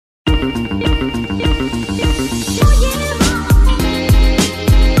Hey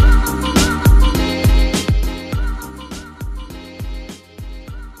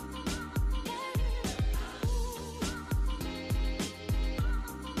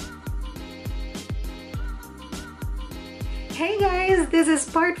guys, this is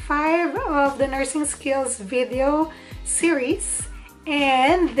part 5 of the nursing skills video series,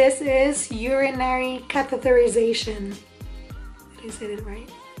 and this is urinary catheterization. Did I say it right?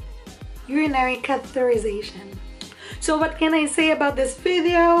 Urinary catheterization. So what can I say about this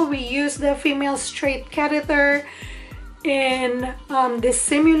video? We use the female straight catheter in this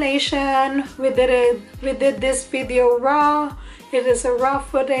simulation. We did this video raw. It is a raw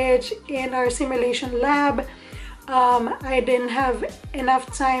footage in our simulation lab. I didn't have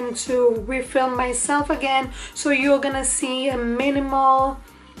enough time to refilm myself again, so you're gonna see a minimal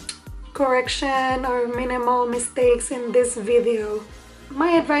correction or minimal mistakes in this video.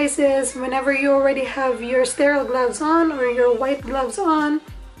 My advice is, whenever you already have your sterile gloves on or your white gloves on,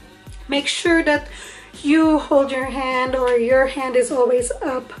 make sure that you hold your hand, or your hand is always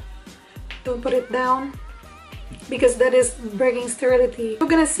up. Don't put it down, because that is breaking sterility. You're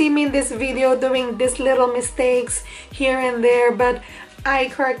gonna see me in this video doing these little mistakes here and there, but I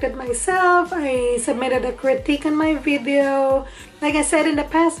corrected myself. I submitted a critique on my video. Like I said in the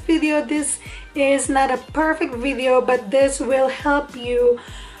past video, this is not a perfect video, but this will help you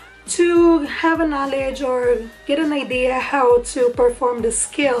to have a knowledge or get an idea how to perform the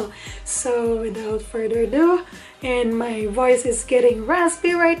skill. So without further ado, and my voice is getting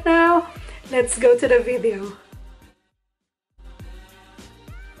raspy right now, let's go to the video.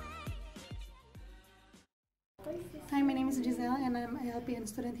 Hi, my name is Giselle and I'm a LPN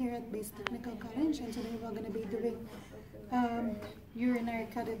student here at Base Technical College, and today we're going to be doing urinary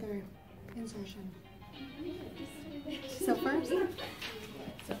catheter insertion. So first you're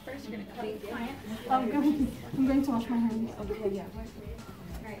going to cut the client. I'm going to wash my hands. Okay, yeah.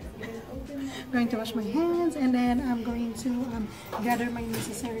 I'm going to wash my hands, and then I'm going to gather my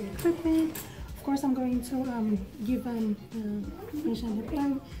necessary equipment. Of course, I'm going to give the patient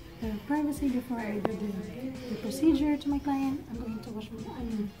the privacy before I do the procedure to my client. I'm going to wash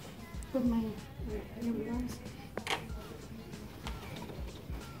my, put my gloves.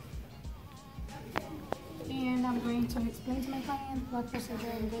 And I'm going to explain to my client what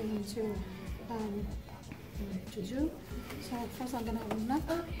procedure I'm going to do. So first I'm gonna open up.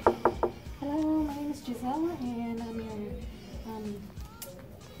 Hello, my name is Giselle and I'm your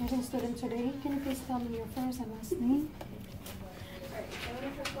nursing student today. Can you please tell me your first and last name?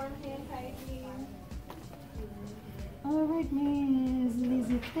 Alright, Miss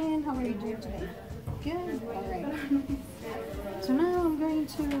Lizzie Finn, how are you doing today? Good? Alright. So now I'm going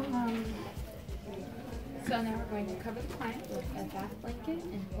to So now we're going to cover the client with a bath blanket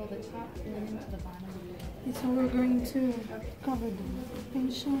and pull the top linen to the bottom of the bed. So we're going to cover the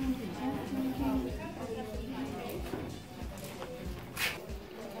patient with bath blanket.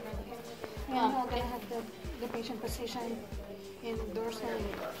 And I'm going to have the patient position in dorsal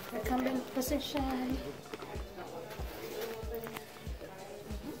recumbent position.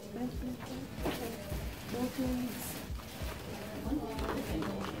 Both legs.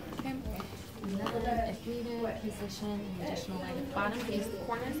 If needed, position an additional leg at the bottom. Use the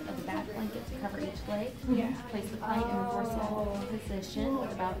corners of the bath blanket to cover each leg. Place the client in a dorsal position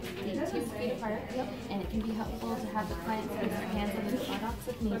with about 2 feet apart. And it can be helpful to have the client place their hands under the buttocks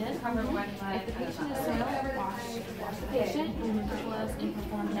if needed. If the patient is soiled, wash the patient, remove the gloves, and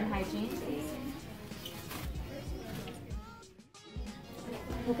perform hand hygiene.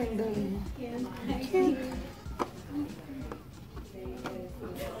 Open the kit.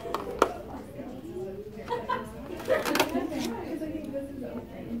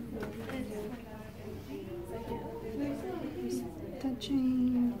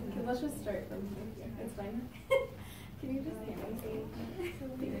 Touching. Let's just start from here. It's fine. Can you just hand me?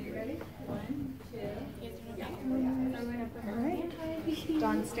 Are you ready? 1, 2. Yeah. Alright.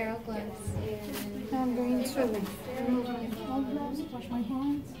 Don sterile gloves. I'm going to remove my full gloves, wash my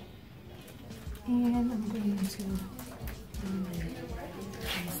hands, and I'm going to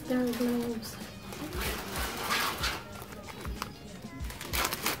my sterile gloves.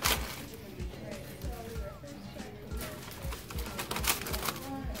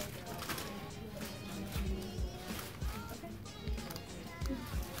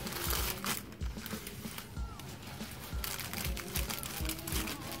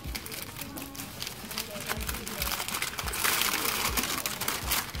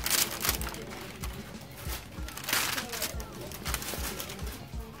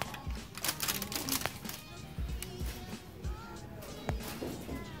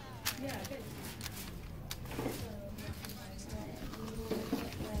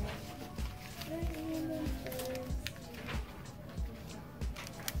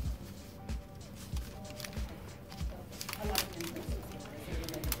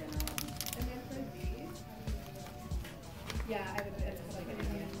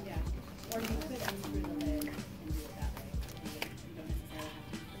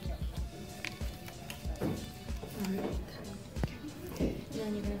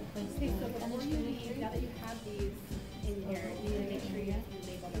 then you're going to place Okay, so the before you leave, now that you have these in here, you need to make sure you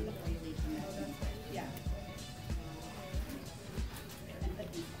label them before you leave them. Yeah. And put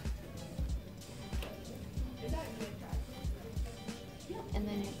these. Is that good, Chad? And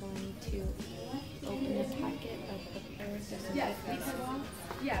then you're going to open the packet of prepared Yes, disinfectant swabs.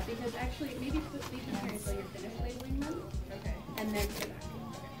 yeah, because actually, maybe put these in here until you're finished labeling them. Okay. And then put it back.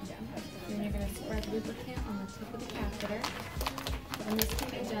 Yeah. Then you're going to spread lubricant on the tip of the catheter. And this can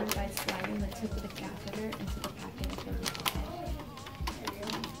be done by sliding the tip of the catheter into the packet of the lubricant.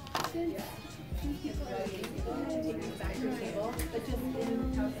 Since people are taking it back to the table, but just in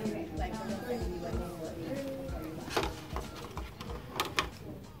like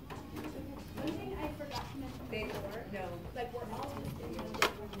one thing I forgot to mention before, no, like we're all just in the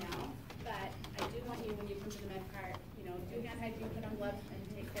room now, but I do want you when you come to the med cart, you know, do hand hygiene, put on gloves, and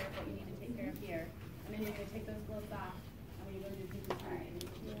take care of what you need to take care of here. And then you're going to take those gloves off, and when you go to do people cart, and you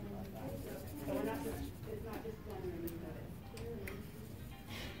take those gloves off. So we're not just, it's not just one room, you notice.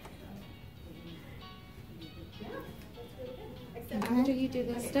 After you do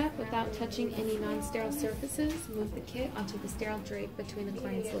this step, without touching any non-sterile surfaces, move the kit onto the sterile drape between the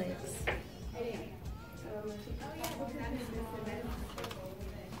client's legs.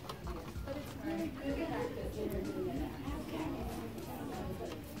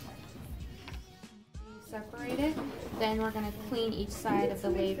 Separate it, then we're going to clean each side of the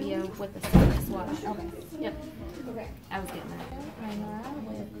labia with a separate swab. Okay. Yep. Okay. I was getting that.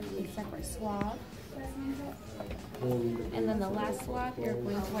 With a separate swab. And then the last swab, you're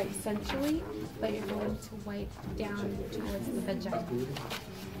going to wipe centrally, but you're going to wipe down towards the vagina.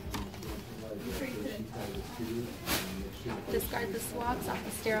 Discard the swabs off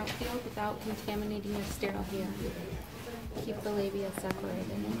the sterile field without contaminating your sterile hand. Keep the labia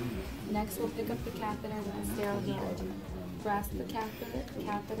separated. Next, we'll pick up the catheter with a sterile hand. Grasp the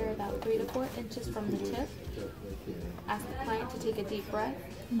catheter about 3 to 4 inches from the tip. Ask the client to take a deep breath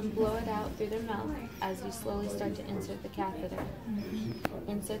and blow it out through their mouth as you slowly start to insert the catheter.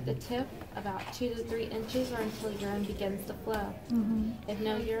 Insert the tip about 2 to 3 inches or until urine begins to flow. If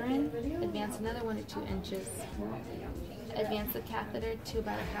no urine, advance another 1 to 2 inches. Advance the catheter to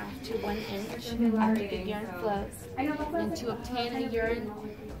about a half to 1 inch after the urine flows. And to obtain a urine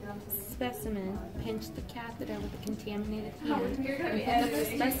specimen, pinch the catheter with a contaminated hand and pick up the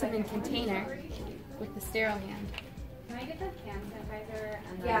specimen container with the sterile hand. Can I get the hand sanitizer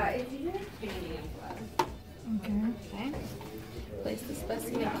and it's usually Okay. Place the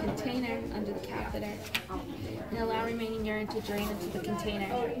specimen container under the catheter and allow remaining urine to drain into the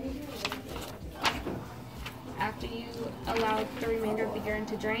container. After you allow the remainder of the urine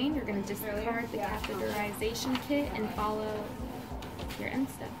to drain, you're going to discard the catheterization kit and follow your end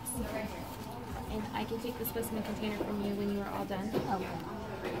steps. And I can take the specimen container from you when you are all done. Okay.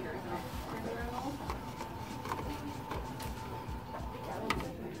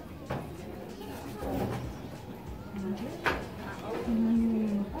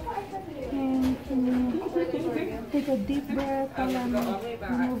 And take a deep breath while I'm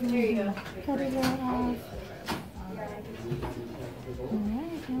removing the catheter off.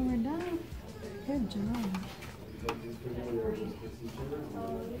 Alright, now we're done. Good job.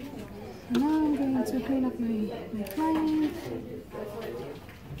 Now I'm going to clean up my client.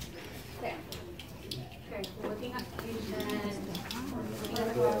 Okay, so looking at the patient,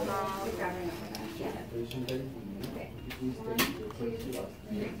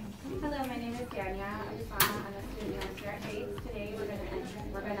 Hello, my name is Dania. I'm a student nurse here at Base. Today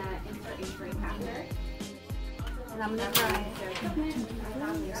we're gonna insert a drain catheter. And I'm gonna try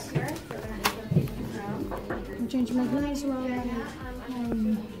I'll change my gloves while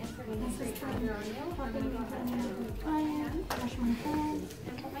wash my hands.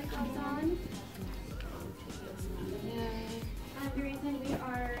 Put my gloves on. The reason we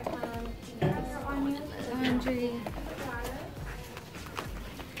are on you is Laundry.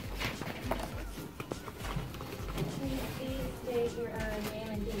 Please state your name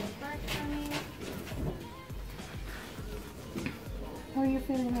and date of birth for me. How are you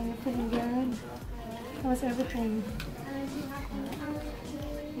feeling? Are you feeling good? How's everything?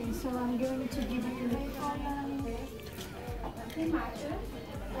 Okay, so I'm going to give you the column.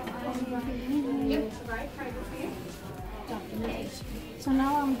 So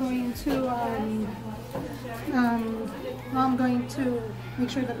now I'm going to make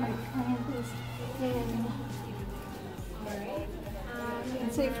sure that my client is in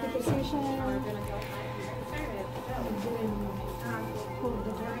safety position.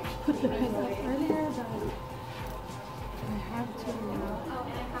 Put the pin up earlier, but have to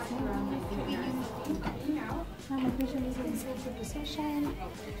my patient is in safety position.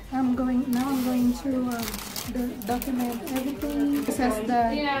 I'm going to document everything. Process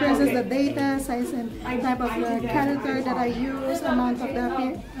the data, size and type of the catheter that I use, amount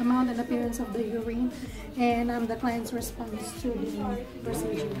and appearance of the urine, and the client's response to the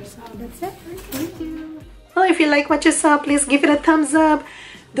procedure. So that's it. Thank you. Well, if you like what you saw, please give it a thumbs up.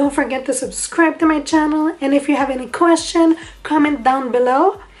 Don't forget to subscribe to my channel, and if you have any question, comment down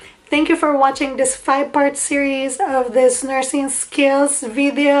below. Thank you for watching this 5-part series of this nursing skills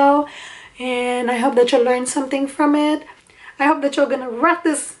video, and I hope that you learned something from it. I hope that you're gonna rock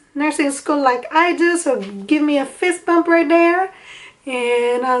this nursing school like I do, so give me a fist bump right there,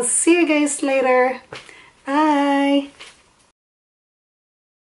 and I'll see you guys later. Bye.